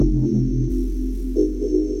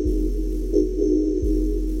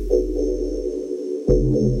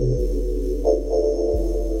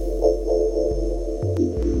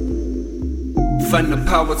Find the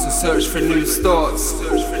power to search for new starts.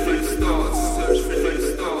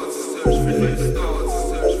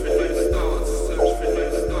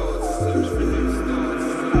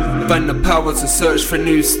 Find the power to search for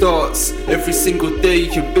new starts. Every single day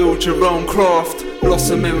you build your own craft.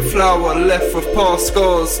 Blossom in flower, left with past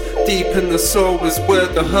scars. Deep in the soul is where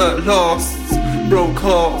the hurt lasts. Broke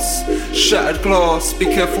hearts, shattered glass. Be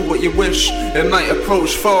careful what you wish, it might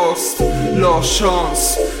approach fast. Last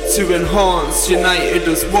chance to enhance. United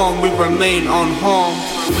as one, we remain unharmed.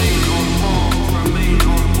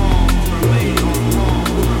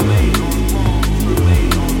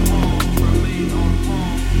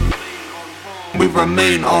 We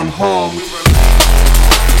remain unharmed.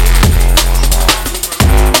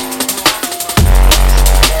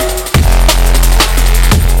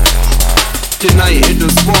 United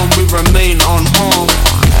as one, we remain unharmed.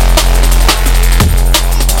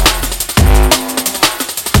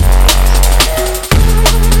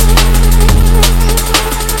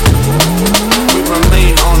 We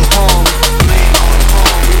remain unharmed.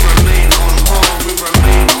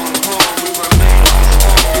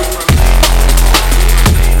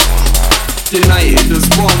 United as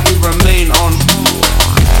one, we remain unharmed.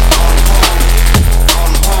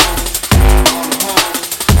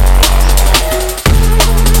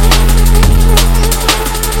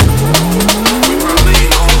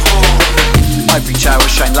 Every child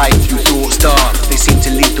shine light through thoughts dark. They seem to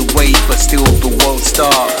lead the way, but still the world's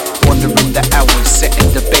dark. Wandering the hours,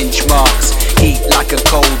 setting the benchmarks. Heat like a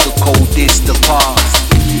cold, the coldest the past.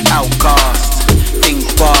 Outcast, think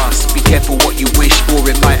fast. Be careful what you wish for,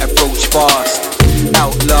 it might approach fast.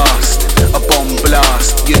 Outlast, a bomb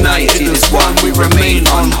blast. United as one, we remain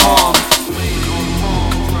unharmed.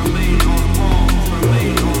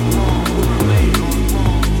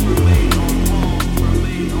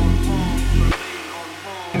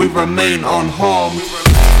 We remain unharmed.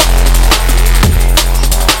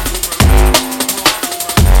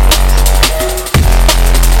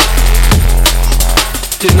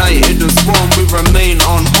 United as one, we remain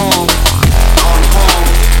unharmed. Unharmed,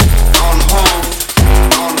 unharmed,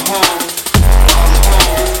 unharmed,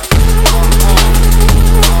 unharmed.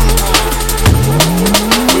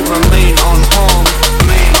 We remain unharmed.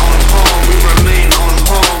 Remain unharmed. We remain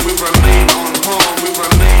unharmed. We remain unharmed. We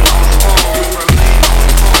remain unharmed. We remain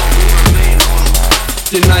unharmed.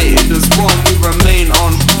 United as one, we remain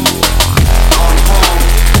unharmed. Unharmed,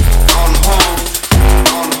 unharmed,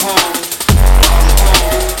 unharmed.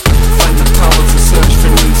 Find the power to search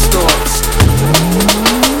for new starts.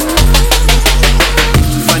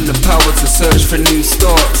 Find the power to search for new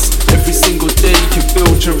starts. Every single day you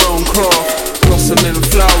build your own craft. Blossom in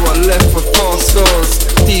flower, left with past scars.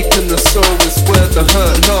 Deep in the soul is where the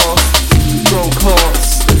hurt lasts. Broke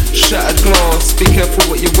hearts, shattered glass. Be careful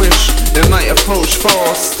what you wish, it might approach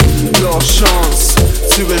fast. Last chance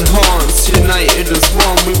to enhance. United as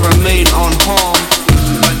one, we remain unharmed.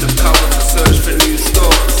 Find the power to search for new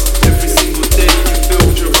starts. Every single day you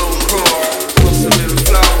build your own craft. Blossom in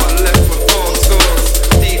flower, left with past scars.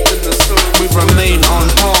 Deep in the soul, we remain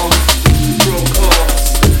unharmed. Broke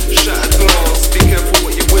hearts, shattered glass. Be careful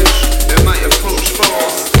what you wish, it might approach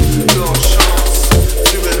fast. Last chance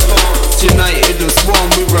to enhance. United as one,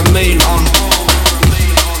 we remain unharmed.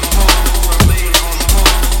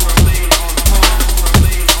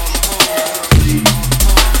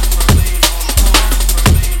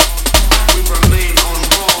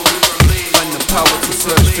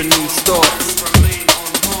 Search for new starts.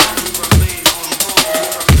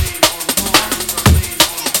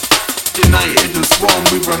 United as one,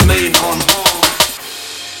 we remain unharmed.